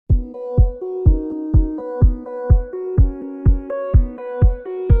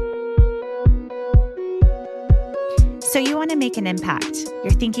So you want to make an impact.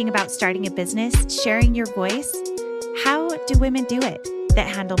 You're thinking about starting a business, sharing your voice. How do women do it that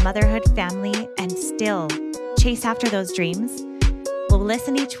handle motherhood, family, and still chase after those dreams? Well,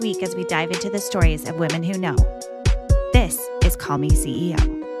 listen each week as we dive into the stories of women who know. This is Call Me CEO.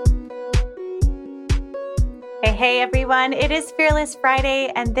 Hey everyone, it is Fearless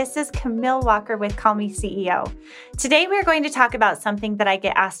Friday, and this is Camille Walker with Call Me CEO. Today we're going to talk about something that I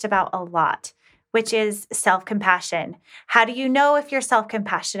get asked about a lot, which is self-compassion. How do you know if you're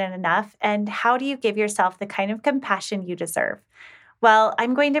self-compassionate enough, and how do you give yourself the kind of compassion you deserve? Well,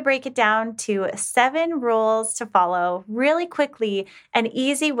 I'm going to break it down to 7 rules to follow really quickly and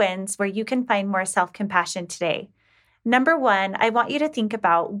easy wins where you can find more self-compassion today. Number 1, I want you to think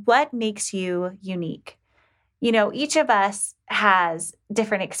about what makes you unique. You know, each of us has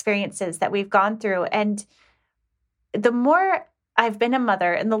different experiences that we've gone through. And the more I've been a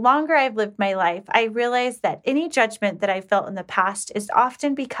mother and the longer I've lived my life, I realize that any judgment that I felt in the past is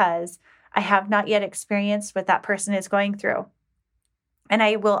often because I have not yet experienced what that person is going through. And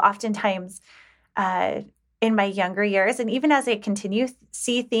I will oftentimes, in my younger years, and even as I continue,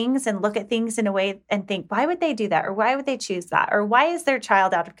 see things and look at things in a way and think, why would they do that? Or why would they choose that? Or why is their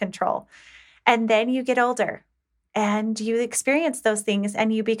child out of control? And then you get older and you experience those things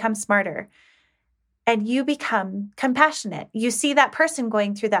and you become smarter and you become compassionate. You see that person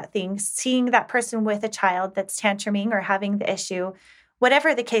going through that thing, seeing that person with a child that's tantruming or having the issue,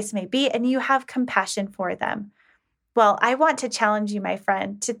 whatever the case may be, and you have compassion for them. Well, I want to challenge you, my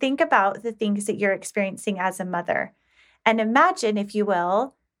friend, to think about the things that you're experiencing as a mother and imagine, if you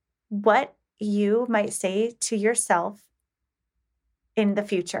will, what you might say to yourself in the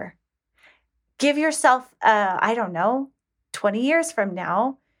future. Give yourself, 20 years from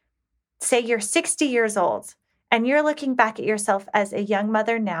now, say you're 60 years old and you're looking back at yourself as a young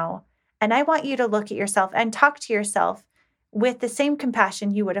mother now. And I want you to look at yourself and talk to yourself with the same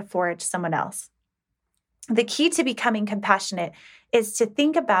compassion you would afford someone else. The key to becoming compassionate is to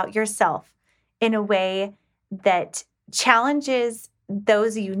think about yourself in a way that challenges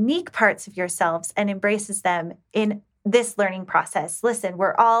those unique parts of yourselves and embraces them in this learning process. Listen,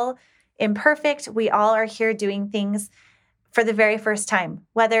 we're all imperfect. We all are here doing things for the very first time,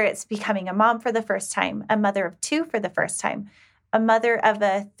 whether it's becoming a mom for the first time, a mother of 2 for the first time, a mother of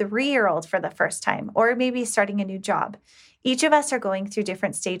a 3-year-old for the first time, or maybe starting a new job. Each of us are going through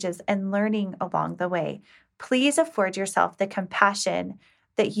different stages and learning along the way. Please afford yourself the compassion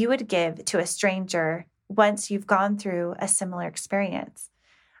that you would give to a stranger once you've gone through a similar experience.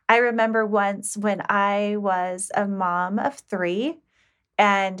 I remember once when I was a mom of 3,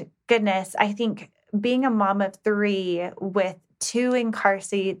 and goodness, I think being a mom of 3 with 2 in car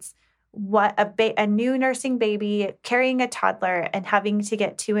seats, a new nursing baby, carrying a toddler, and having to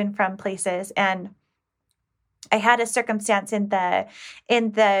get to and from places. And I had a circumstance in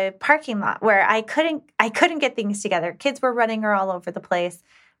the parking lot where I couldn't get things together. Kids were running all over the place.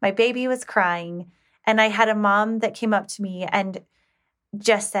 My baby was crying, and I had a mom that came up to me and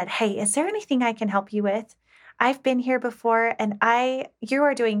just said, "Hey, is there anything I can help you with? I've been here before and you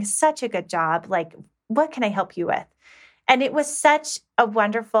are doing such a good job. Like, what can I help you with?" And it was such a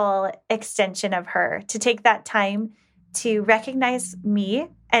wonderful extension of her to take that time to recognize me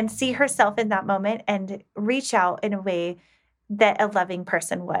and see herself in that moment and reach out in a way that a loving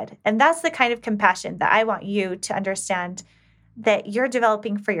person would. And that's the kind of compassion that I want you to understand that you're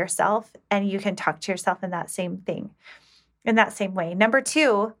developing for yourself, and you can talk to yourself in that same way. Number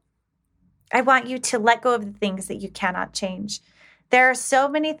 2, I want you to let go of the things that you cannot change. There are so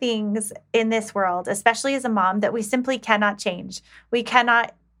many things in this world, especially as a mom, that we simply cannot change. We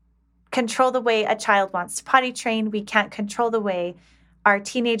cannot control the way a child wants to potty train. We can't control the way our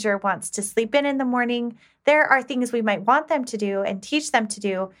teenager wants to sleep in the morning. There are things we might want them to do and teach them to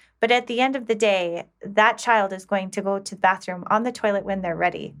do, but at the end of the day, that child is going to go to the bathroom on the toilet when they're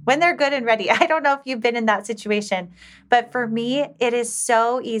ready, when they're good and ready. I don't know if you've been in that situation, but for me, it is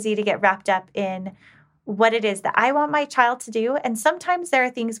so easy to get wrapped up in what it is that I want my child to do. And sometimes there are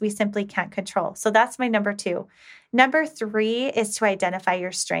things we simply can't control. So that's my number 2. Number 3 is to identify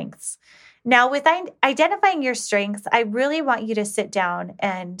your strengths. Now, with identifying your strengths, I really want you to sit down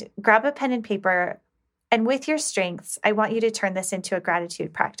and grab a pen and paper. And with your strengths, I want you to turn this into a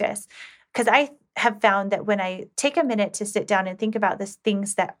gratitude practice. Because I have found that when I take a minute to sit down and think about the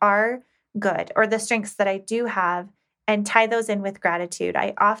things that are good or the strengths that I do have and tie those in with gratitude,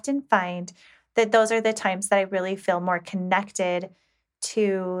 I often find that those are the times that I really feel more connected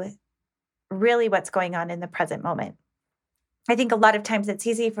to really what's going on in the present moment. I think a lot of times it's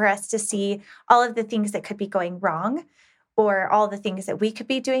easy for us to see all of the things that could be going wrong or all the things that we could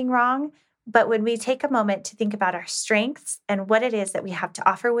be doing wrong. But when we take a moment to think about our strengths and what it is that we have to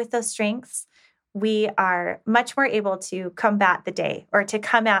offer with those strengths, we are much more able to combat the day or to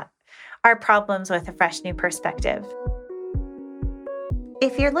come at our problems with a fresh new perspective.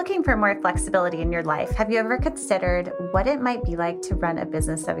 If you're looking for more flexibility in your life, have you ever considered what it might be like to run a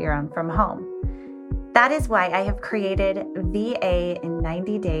business of your own from home? That is why I have created VA in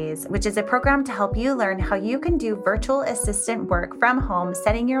 90 Days, which is a program to help you learn how you can do virtual assistant work from home,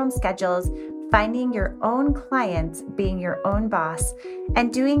 setting your own schedules, finding your own clients, being your own boss,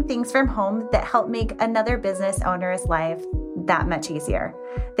 and doing things from home that help make another business owner's life that much easier.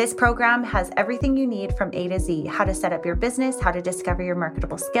 This program has everything you need from A to Z: how to set up your business, how to discover your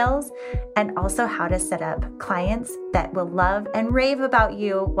marketable skills, and also how to set up clients that will love and rave about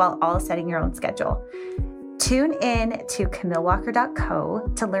you while all setting your own schedule. Tune in to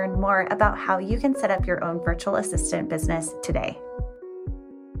CamilleWalker.co to learn more about how you can set up your own virtual assistant business today.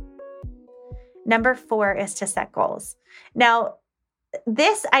 Number 4 is to set goals. Now,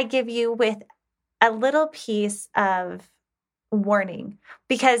 this I give you with a little piece of warning,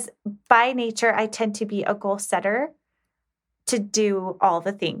 because by nature, I tend to be a goal setter to do all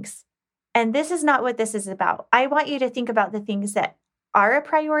the things. And this is not what this is about. I want you to think about the things that are a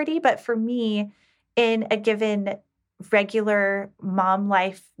priority, but for me, in a given regular mom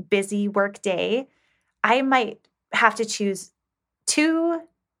life, busy work day, I might have to choose 2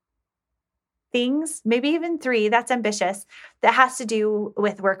 things, maybe even 3, that's ambitious, that has to do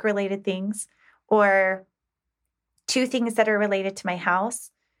with work-related things, or 2 things that are related to my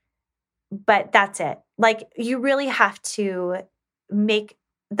house, but that's it. Like, you really have to make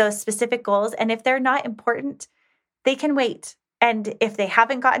those specific goals. And if they're not important, they can wait. And if they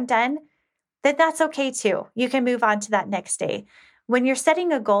haven't gotten done, then that's okay too. You can move on to that next day. When you're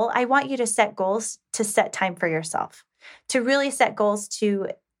setting a goal, I want you to set goals to set time for yourself, to really set goals to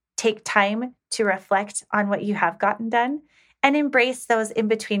take time to reflect on what you have gotten done and embrace those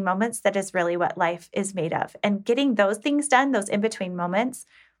in-between moments. That is really what life is made of. And getting those things done, those in-between moments,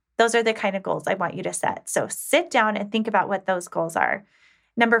 those are the kind of goals I want you to set. So sit down and think about what those goals are.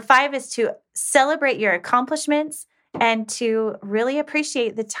 Number 5 is to celebrate your accomplishments and to really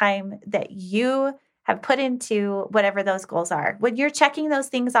appreciate the time that you have put into whatever those goals are. When you're checking those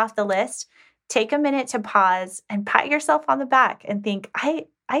things off the list, take a minute to pause and pat yourself on the back and think,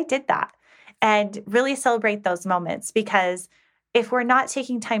 I did that. And really celebrate those moments, because if we're not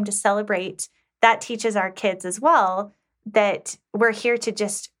taking time to celebrate, that teaches our kids as well that we're here to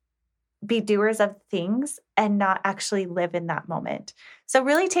just be doers of things and not actually live in that moment. So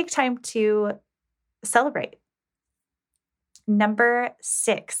really take time to celebrate. Number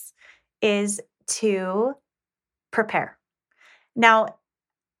 6 is to prepare. Now,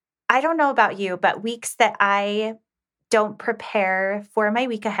 I don't know about you, but weeks that I don't prepare for my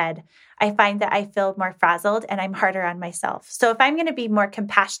week ahead, I find that I feel more frazzled and I'm harder on myself. So if I'm going to be more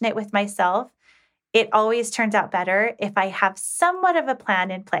compassionate with myself, it always turns out better if I have somewhat of a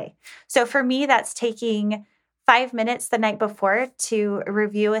plan in play. So for me, that's taking 5 minutes the night before to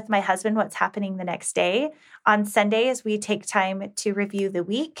review with my husband what's happening the next day. On Sundays, we take time to review the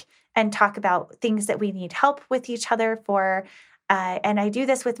week and talk about things that we need help with each other for. And I do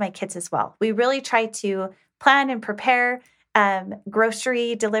this with my kids as well. We really try to plan and prepare.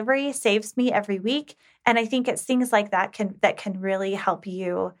 Grocery delivery saves me every week. And I think it's things like that can really help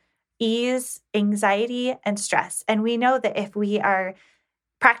you ease anxiety and stress. And we know that if we are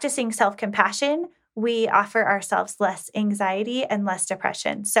practicing self-compassion, we offer ourselves less anxiety and less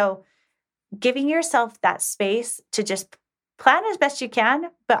depression. So giving yourself that space to just plan as best you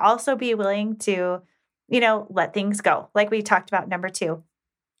can, but also be willing to, let things go. Like we talked about, number 2.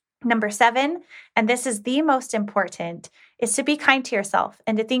 Number 7, and this is the most important, is to be kind to yourself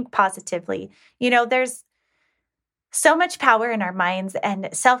and to think positively. There's so much power in our minds, and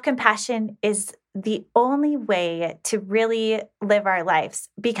self-compassion is the only way to really live our lives,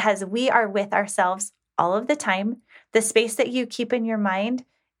 because we are with ourselves all of the time. The space that you keep in your mind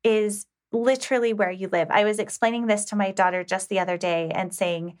is literally where you live. I was explaining this to my daughter just the other day and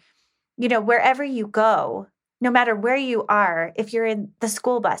saying, wherever you go, no matter where you are, if you're in the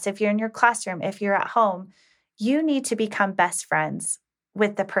school bus, if you're in your classroom, if you're at home, you need to become best friends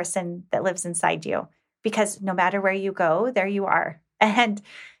with the person that lives inside you, because no matter where you go, there you are. And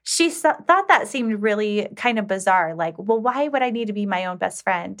she thought that seemed really kind of bizarre. Like, well, why would I need to be my own best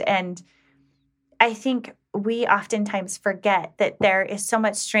friend? And I think we oftentimes forget that there is so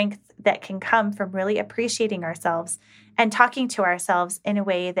much strength that can come from really appreciating ourselves and talking to ourselves in a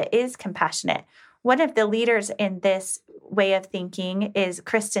way that is compassionate. One of the leaders in this way of thinking is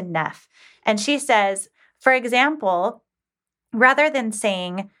Kristin Neff. And she says, for example, rather than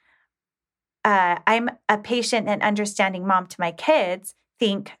saying, I'm a patient and understanding mom to my kids,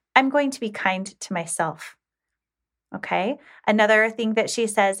 think I'm going to be kind to myself. Okay. Another thing that she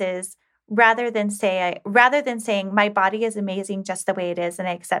says is rather than saying my body is amazing just the way it is and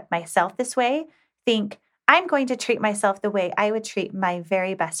I accept myself this way, think I'm going to treat myself the way I would treat my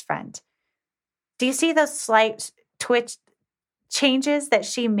very best friend. Do you see those slight twitch changes that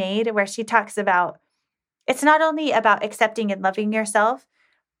she made where she talks about it's not only about accepting and loving yourself,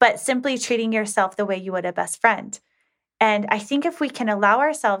 but simply treating yourself the way you would a best friend. And I think if we can allow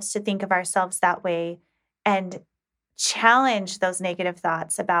ourselves to think of ourselves that way and challenge those negative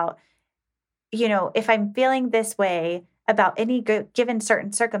thoughts about, if I'm feeling this way about any given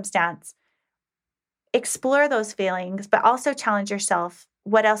certain circumstance, explore those feelings, but also challenge yourself.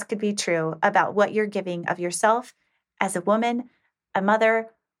 What else could be true about what you're giving of yourself as a woman, a mother,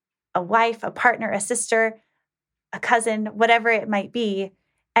 a wife, a partner, a sister, a cousin, whatever it might be,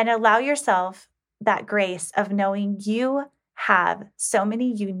 and allow yourself that grace of knowing you have so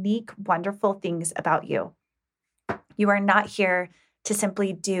many unique, wonderful things about you. You are not here to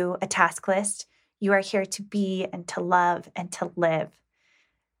simply do a task list. You are here to be and to love and to live.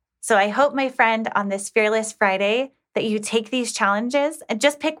 So I hope, my friend, on this Fearless Friday, that you take these challenges and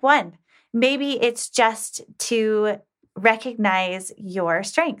just pick one. Maybe it's just to recognize your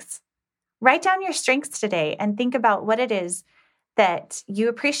strengths. Write down your strengths today and think about what it is that you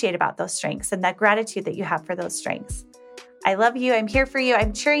appreciate about those strengths and that gratitude that you have for those strengths. I love you. I'm here for you.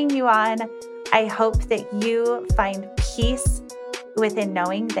 I'm cheering you on. I hope that you find peace within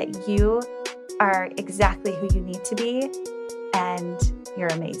knowing that you are exactly who you need to be and you're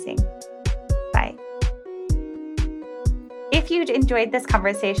amazing. Bye. If you enjoyed this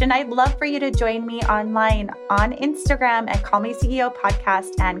conversation, I'd love for you to join me online on Instagram at Call Me CEO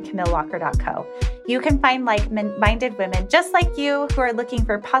Podcast and CamilleWalker.co. You can find like-minded women just like you who are looking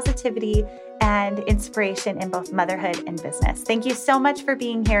for positivity and inspiration in both motherhood and business. Thank you so much for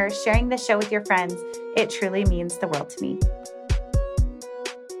being here, sharing the show with your friends. It truly means the world to me.